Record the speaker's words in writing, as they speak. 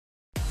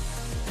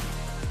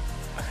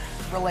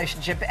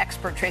Relationship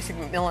expert Tracy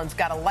McMillan's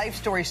got a life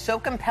story so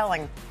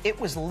compelling, it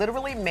was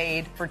literally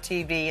made for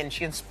TV, and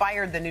she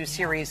inspired the new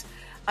series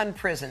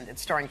Unprisoned.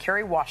 It's starring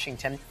Kerry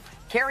Washington.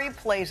 Kerry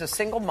plays a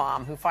single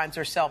mom who finds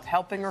herself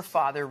helping her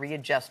father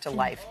readjust to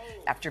life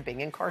after being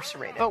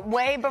incarcerated. But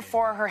way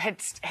before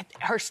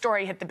her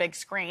story hit the big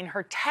screen,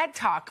 her TED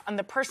Talk on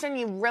the person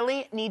you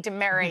really need to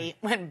marry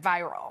went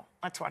viral.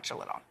 Let's watch a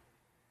little.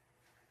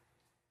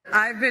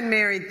 I've been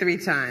married 3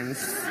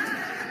 times.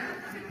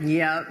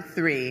 Yep,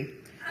 3.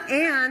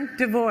 And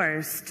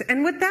divorced.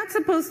 And what that's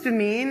supposed to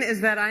mean is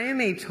that I am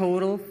a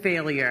total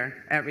failure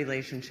at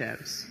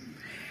relationships.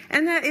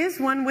 And that is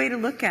one way to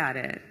look at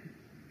it,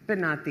 but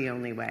not the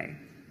only way.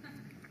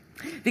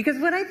 Because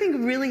what I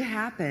think really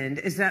happened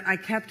is that I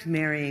kept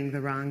marrying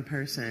the wrong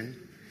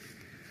person.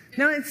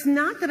 Now, it's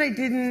not that I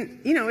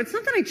didn't, it's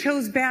not that I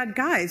chose bad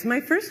guys.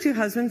 My first 2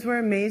 husbands were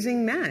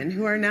amazing men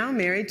who are now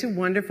married to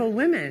wonderful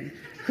women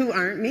who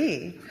aren't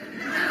me.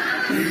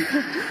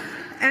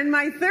 And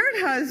my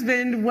 3rd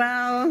husband,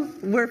 well,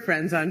 we're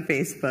friends on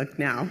Facebook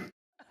now.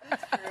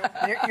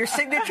 Your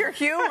signature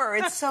humor.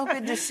 It's so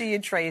good to see you,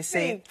 Tracy.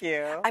 Thank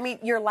you. I mean,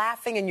 you're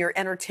laughing and you're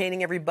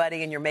entertaining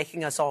everybody and you're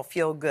making us all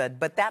feel good.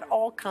 But that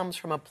all comes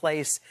from a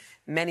place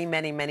many,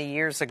 many, many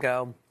years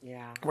ago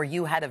where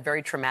you had a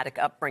very traumatic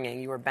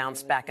upbringing. You were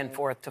bounced back and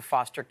forth to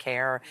foster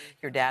care.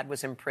 Your dad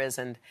was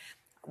imprisoned.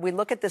 We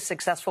look at this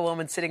successful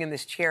woman sitting in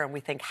this chair and we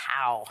think,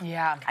 how?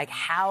 Yeah. Like,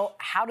 how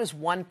does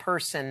one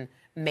person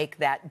make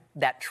that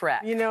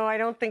trek? I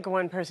don't think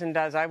one person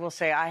does. I will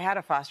say I had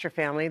a foster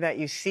family that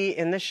you see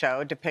in the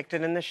show,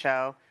 depicted in the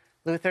show.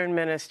 Lutheran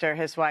minister,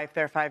 his wife,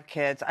 their 5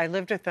 kids. I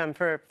lived with them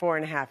for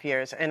 4.5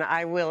 years, and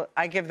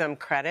I give them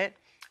credit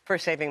for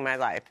saving my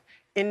life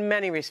in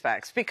many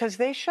respects, because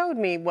they showed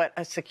me what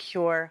a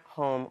secure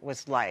home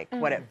was like,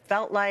 what it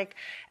felt like.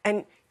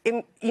 And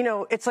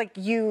it's like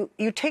you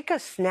take a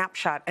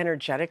snapshot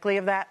energetically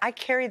of that. I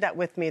carried that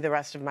with me the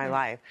rest of my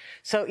life.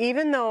 So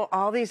even though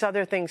all these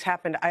other things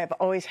happened, I have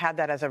always had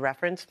that as a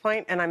reference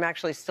point, and I'm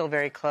actually still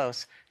very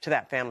close to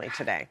that family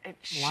today. It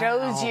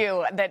shows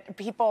you that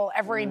people,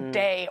 every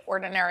day,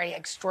 ordinary,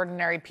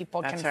 extraordinary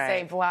people can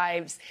save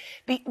lives.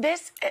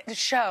 This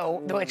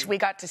show, which we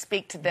got to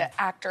speak to the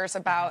actors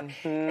about,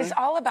 is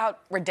all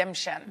about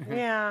redemption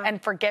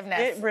and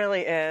forgiveness. It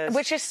really is.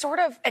 Which is sort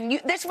of,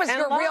 this was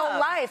your real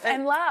life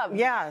and love.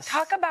 Yes.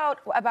 Talk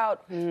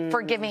about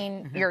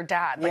forgiving your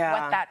dad, like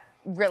what that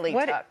really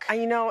took.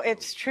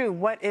 It's true.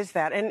 What is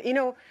that? And,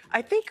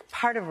 I think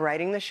part of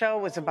writing the show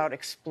was about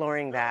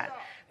exploring that,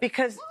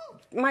 because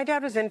my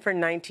dad was in for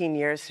 19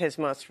 years, his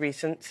most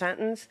recent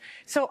sentence.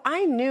 So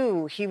I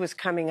knew he was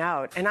coming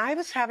out, and I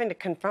was having to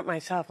confront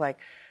myself, like,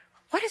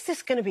 what is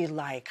this going to be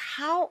like?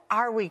 How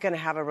are we going to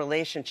have a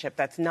relationship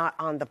that's not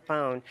on the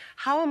phone?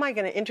 How am I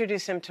going to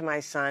introduce him to my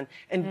son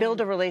and build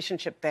a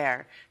relationship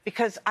there?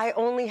 Because I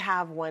only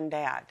have one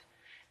dad.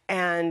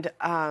 And,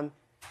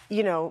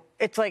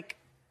 it's like,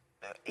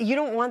 you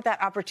don't want that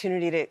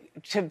opportunity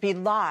to be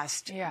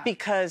lost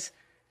because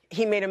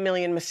he made a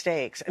million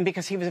mistakes and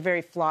because he was a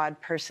very flawed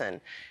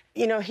person.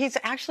 He's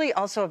actually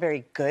also a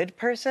very good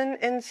person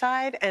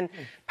inside. And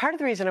part of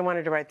the reason I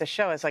wanted to write the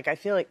show is, I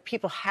feel like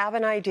people have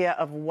an idea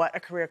of what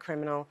a career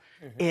criminal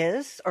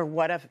is, or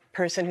what a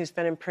person who's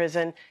been in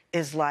prison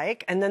is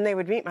like. And then they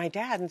would meet my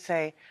dad and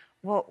say,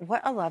 well,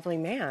 what a lovely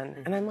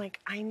man. And I'm like,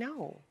 I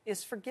know.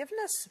 Is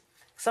forgiveness...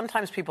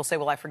 Sometimes people say,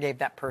 well, I forgave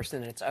that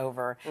person and it's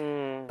over.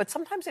 But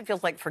sometimes it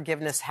feels like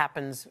forgiveness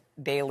happens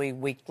daily,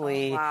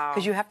 weekly,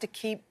 because you have to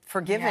keep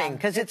forgiving,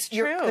 because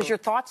your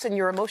thoughts and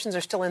your emotions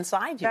are still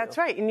inside you. That's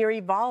right, and you're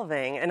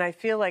evolving. And I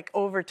feel like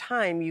over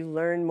time you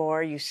learn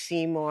more, you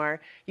see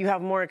more, you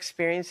have more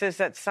experiences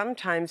that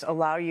sometimes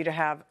allow you to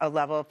have a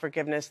level of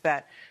forgiveness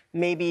that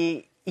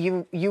maybe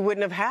you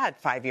wouldn't have had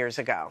 5 years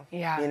ago.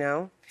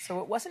 So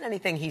it wasn't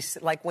anything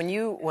when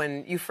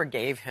you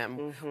forgave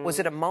him, was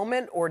it a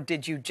moment, or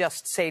did you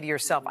just say to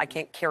yourself, I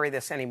can't carry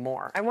this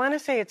anymore? I want to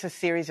say it's a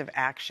series of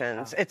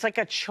actions. It's like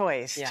a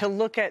choice to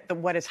look at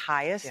what is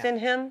highest in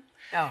him,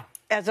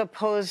 as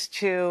opposed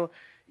to,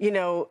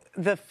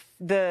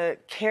 the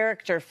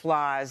character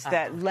flaws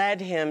that led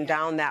him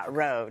down that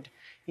road.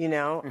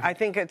 I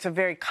think it's a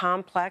very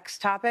complex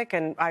topic,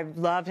 and I've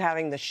loved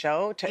having the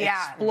show to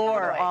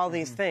explore all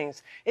these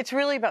things. It's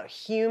really about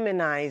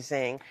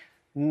humanizing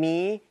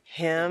me,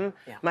 him,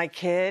 my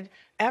kid,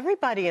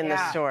 everybody in the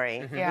story,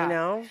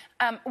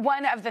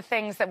 One of the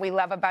things that we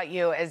love about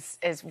you is,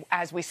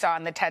 as we saw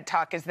in the TED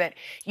Talk, is that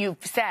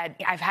you've said,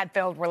 I've had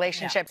failed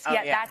relationships,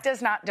 yet that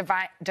does not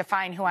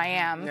define who I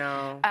am.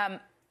 No.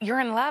 You're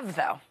in love,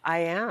 though. I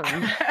am.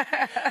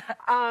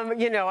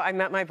 I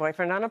met my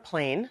boyfriend on a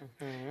plane,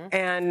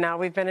 and now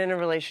we've been in a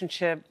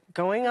relationship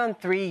going on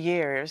 3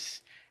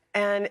 years,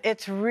 and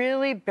it's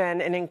really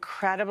been an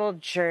incredible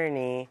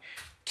journey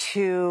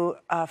to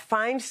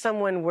find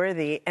someone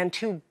worthy and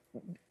to,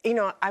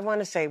 I want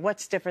to say,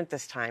 what's different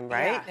this time,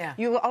 right?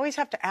 You always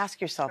have to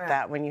ask yourself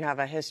that when you have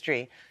a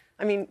history.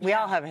 I mean, we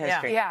all have a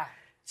history.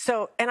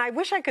 So, and I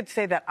wish I could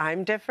say that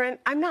I'm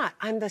different. I'm not.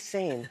 I'm the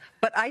same.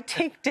 But I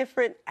take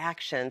different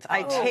actions.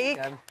 I take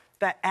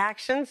the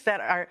actions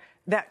that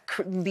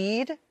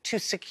lead to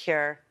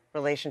secure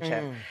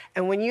relationship.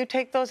 And when you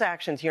take those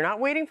actions, you're not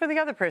waiting for the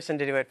other person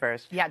to do it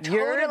first. Yeah,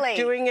 totally.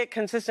 You're doing it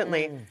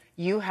consistently.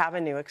 You have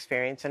a new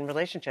experience in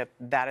relationship.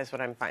 That is what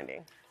I'm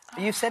finding.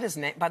 You said his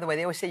name. By the way,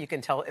 they always say you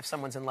can tell if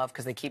someone's in love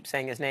because they keep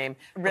saying his name.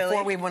 Really?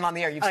 Before we went on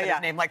the air, you've said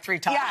his name like 3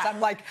 times. Yeah. I'm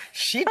like,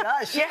 she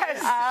does. Yes.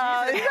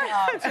 She's in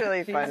love. That's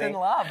really funny. She's in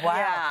love. Wow.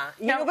 Yeah.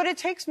 You know, but it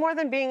takes more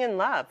than being in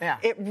love. Yeah.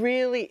 It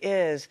really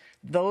is.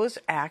 Those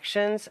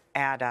actions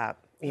add up,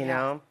 you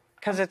know?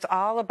 Because it's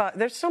all about,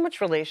 there's so much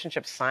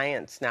relationship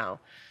science now.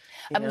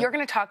 You're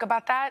going to talk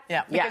about that?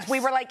 Yeah. Because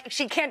we were like,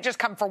 she can't just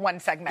come for one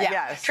segment.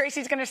 Yeah. Yes.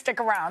 Tracy's going to stick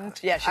around.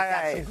 Yeah, she's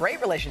got some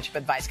great relationship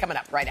advice coming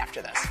up right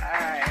after this. All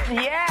right.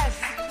 Yes.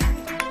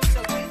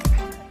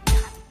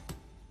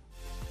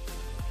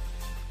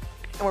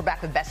 And we're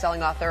back with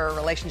best-selling author,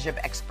 relationship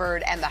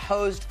expert, and the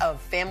host of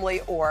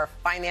Family or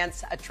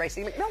Finance,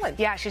 Tracy McMillan.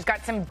 Yeah, she's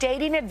got some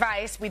dating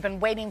advice. We've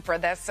been waiting for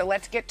this, so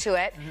let's get to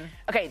it.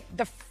 Okay,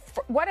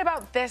 what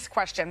about this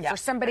question for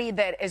somebody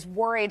that is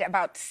worried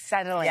about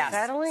settling? Yes.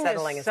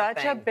 Settling is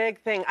such a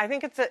big thing. I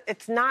think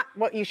it's not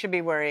what you should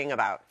be worrying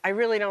about. I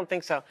really don't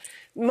think so.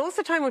 Most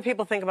of the time when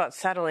people think about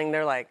settling,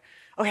 they're like,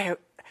 okay,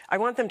 I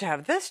want them to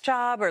have this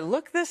job or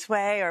look this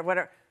way or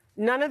whatever.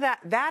 None of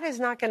that. That is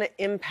not going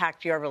to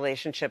impact your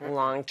relationship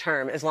long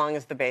term as long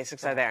as the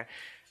basics are there.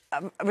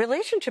 A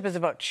relationship is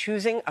about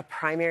choosing a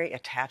primary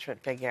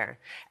attachment figure.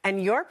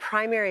 And your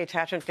primary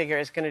attachment figure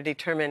is going to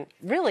determine,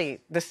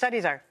 really, the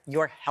studies are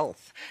your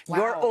health.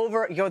 Wow.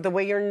 The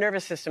way your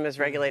nervous system is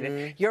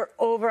regulated. Your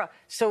overall.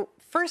 So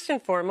first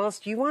and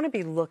foremost, you want to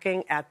be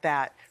looking at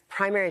that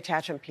primary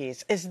attachment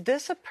piece. Is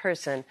this a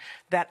person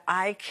that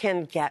I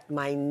can get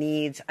my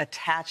needs,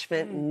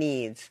 attachment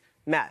needs,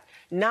 met?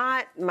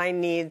 Not my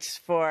needs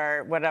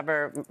for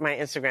whatever my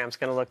Instagram's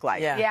going to look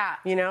like. Yeah.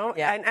 You know?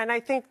 Yeah. And I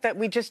think that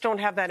we just don't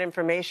have that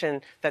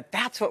information that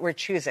that's what we're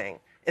choosing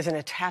is an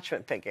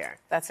attachment figure.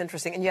 That's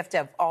interesting. And you have to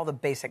have all the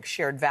basic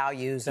shared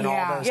values and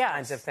all those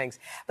kinds of things.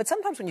 But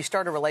sometimes when you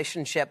start a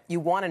relationship, you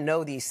want to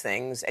know these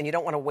things and you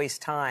don't want to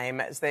waste time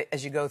as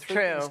you go through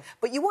things.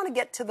 But you want to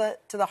get to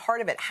the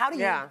heart of it. How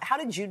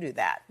did you do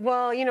that?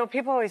 Well, you know,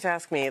 people always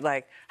ask me,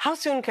 like, how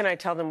soon can I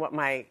tell them what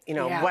my,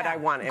 what I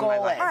want in my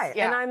life? Right.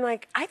 And I'm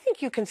like, I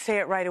think you can say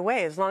it right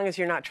away as long as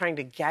you're not trying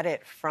to get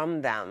it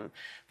from them.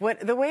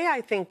 The way I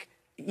think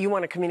you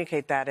want to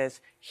communicate that is,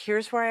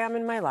 here's where I am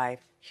in my life.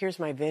 Here's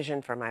my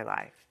vision for my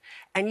life.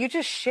 And you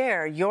just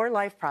share your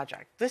life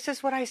project. This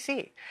is what I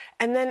see.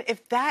 And then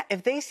if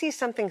they see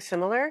something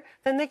similar,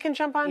 then they can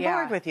jump on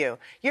board with you.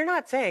 You're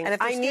not saying, and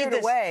if I need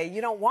this away, you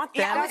don't want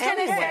them. Yeah, I was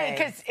going to say,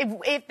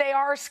 because if they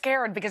are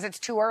scared because it's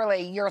too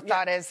early, your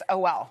thought is, oh,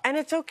 well. And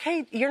it's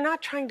okay. You're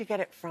not trying to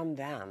get it from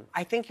them.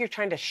 I think you're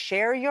trying to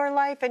share your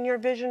life and your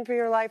vision for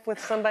your life with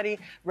somebody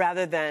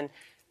rather than,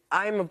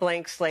 I'm a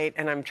blank slate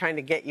and I'm trying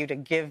to get you to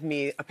give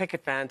me a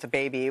picket fence, a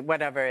baby,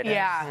 whatever it is,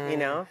 you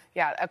know?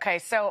 Yeah, okay.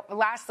 So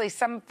lastly,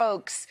 some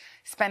folks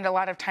spend a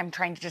lot of time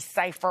trying to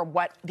decipher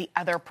what the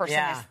other person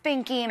is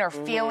thinking or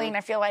feeling.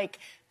 I feel like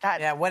that...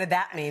 Yeah, what did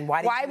that mean?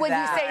 Why would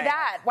you say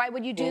that? Why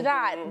would you do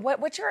that?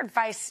 What's your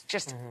advice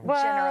just generally?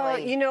 Well,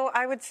 you know,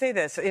 I would say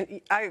this.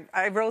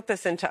 I wrote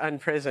this into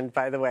Unprisoned,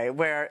 by the way,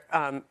 where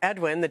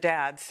Edwin, the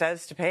dad,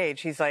 says to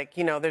Paige, he's like,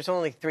 you know, there's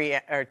only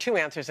 2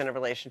 answers in a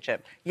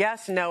relationship.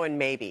 Yes, no, and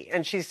maybe.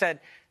 And she said,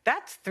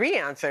 that's 3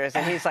 answers.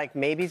 And he's like,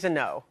 maybe's a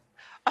no.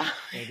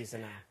 Maybe's a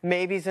no.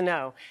 Maybe's a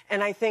no.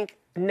 And I think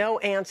no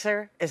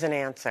answer is an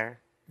answer.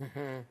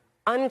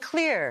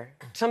 Unclear.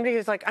 Somebody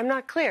who's like, I'm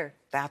not clear.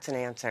 That's an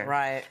answer.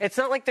 Right. It's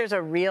not like there's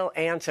a real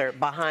answer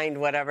behind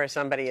whatever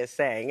somebody is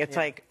saying. It's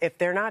like, if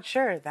they're not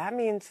sure, that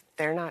means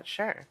they're not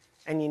sure.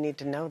 And you need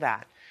to know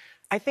that.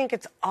 I think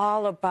it's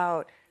all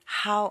about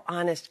how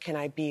honest can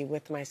I be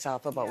with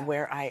myself about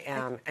where I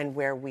am and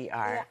where we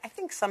are. Yeah, I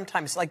think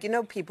sometimes, like, you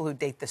know, people who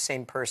date the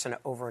same person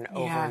over and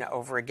over and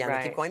over again,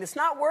 they keep going, it's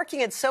not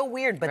working, it's so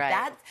weird, but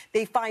that,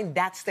 they find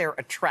that's their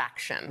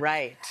attraction.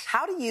 Right.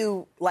 How do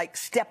you, like,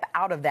 step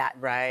out of that?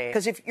 Right.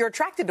 Because if you're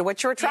attracted to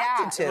what you're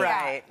attracted to.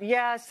 Right.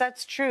 Yes,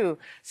 that's true.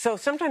 So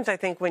sometimes I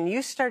think when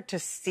you start to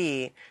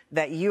see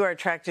that you are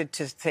attracted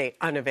to, say,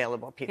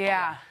 unavailable people.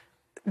 Yeah.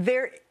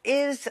 There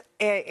is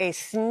a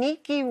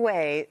sneaky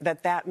way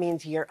that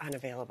means you're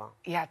unavailable.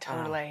 Yeah,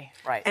 totally.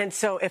 Right. And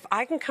so if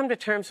I can come to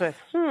terms with,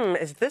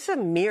 is this a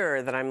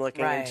mirror that I'm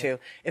looking into?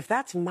 If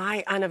that's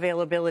my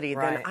unavailability,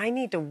 then I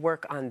need to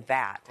work on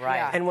that. Right.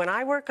 Yeah. And when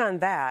I work on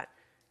that,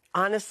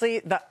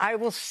 honestly, I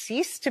will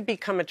cease to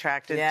become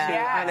attracted to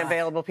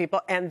unavailable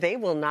people, and they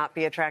will not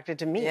be attracted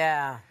to me.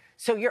 Yeah.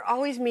 So you're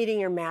always meeting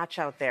your match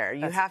out there.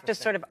 You have to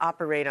sort of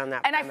operate on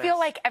that And premise. I feel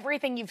like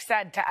everything you've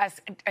said to us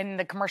in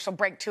the commercial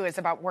break, too, is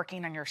about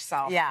working on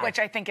yourself. Yeah. Which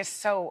I think is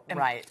so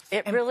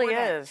It really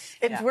is.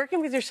 It's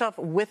working with yourself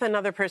with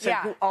another person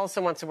who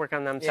also wants to work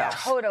on themselves.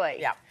 Totally.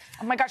 Yeah.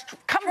 Oh, my gosh.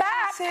 Come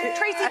back.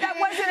 Tracy, that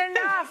wasn't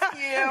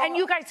enough. And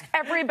you guys,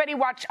 everybody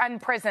watch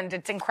Unprisoned.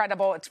 It's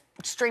incredible. It's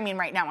streaming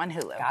right now on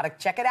Hulu. Gotta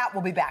check it out.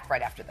 We'll be back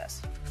right after this.